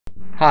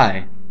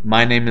Hi,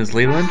 my name is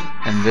Leland,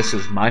 and this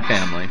is my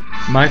family.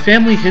 My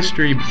family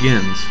history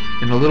begins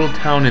in a little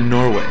town in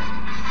Norway,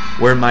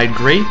 where my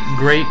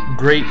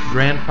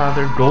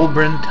great-great-great-grandfather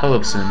Gulbrand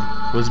Tellefsen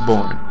was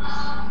born.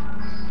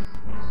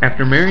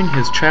 After marrying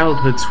his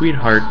childhood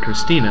sweetheart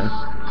Christina,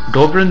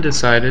 Gulbrand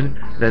decided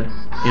that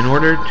in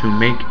order to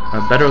make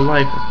a better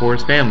life for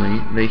his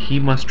family, that he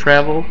must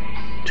travel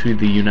to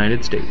the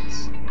United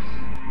States.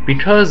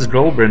 Because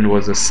Gulbrand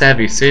was a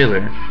savvy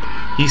sailor,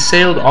 he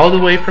sailed all the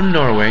way from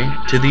Norway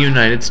to the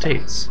United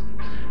States.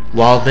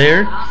 While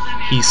there,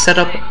 he set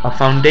up a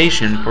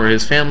foundation for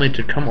his family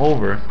to come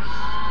over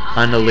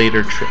on a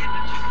later trip.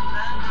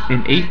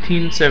 In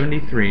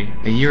 1873,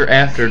 a year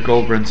after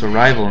Gulbrand's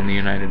arrival in the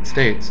United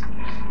States,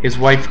 his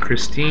wife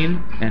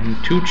Christine and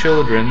two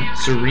children,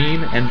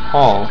 Serene and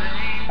Paul,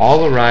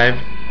 all arrived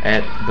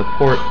at the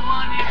port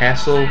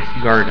Castle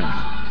Garden.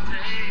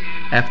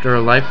 After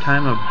a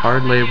lifetime of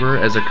hard labor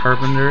as a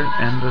carpenter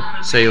and a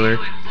sailor,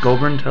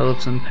 Gulbrand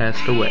Tellefsen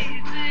passed away.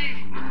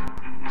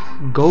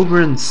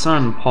 Gulbrand's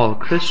son, Paul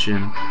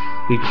Christian,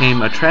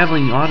 became a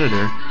traveling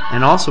auditor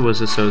and also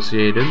was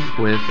associated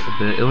with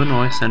the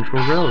Illinois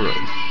Central Railroad.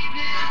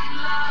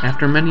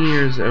 After many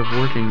years of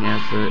working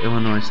at the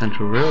Illinois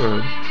Central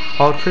Railroad,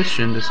 Paul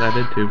Christian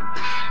decided to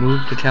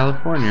move to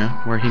California,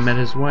 where he met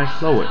his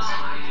wife Lois,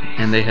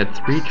 and they had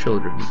 3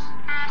 children.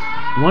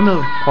 One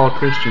of Paul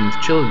Christian's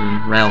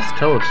children, Ralph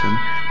Tellefsen,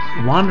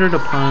 wandered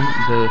upon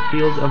the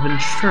field of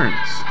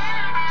insurance,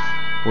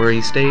 where he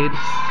stayed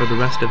for the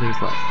rest of his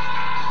life.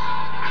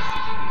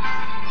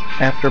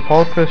 After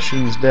Paul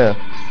Christian's death,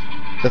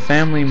 the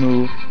family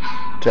moved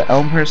to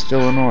Elmhurst,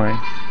 Illinois,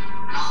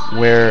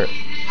 where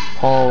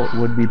Paul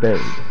would be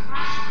buried.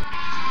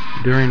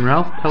 During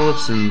Ralph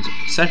Tellefsen's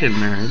second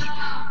marriage,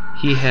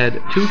 he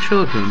had 2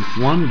 children,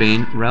 one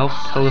being Ralph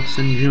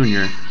Tellefsen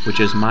Jr.,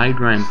 which is my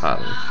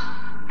grandfather.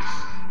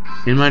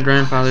 In my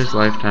grandfather's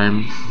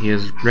lifetime, he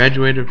has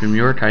graduated from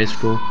York High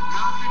School,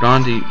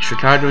 gone to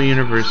Chicago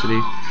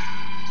University,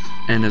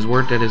 and has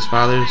worked at his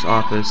father's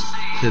office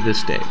to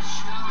this day.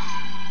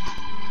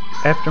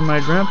 After my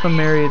grandpa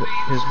married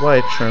his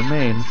wife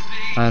Charmaine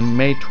on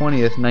May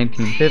 20th,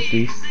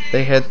 1950,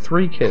 they had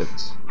 3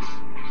 kids,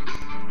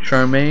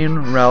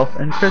 Charmaine, Ralph,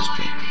 and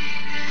Christian.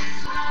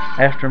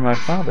 After my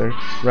father,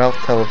 Ralph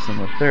Tellefsen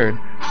III,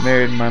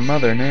 married my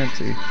mother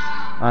Nancy,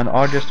 on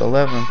August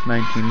 11th,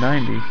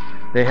 1990,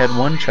 they had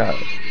 1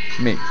 child,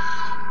 me.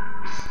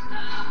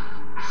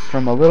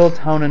 From a little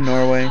town in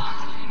Norway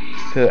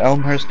to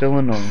Elmhurst,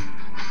 Illinois,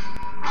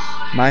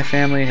 my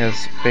family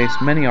has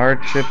faced many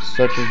hardships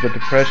such as the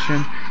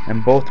Depression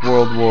and both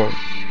World Wars,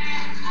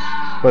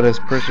 but has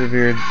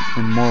persevered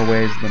in more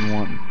ways than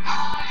one.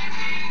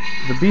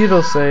 The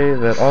Beatles say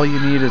that all you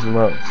need is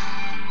love,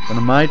 but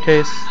in my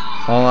case,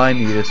 all I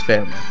need is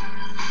family.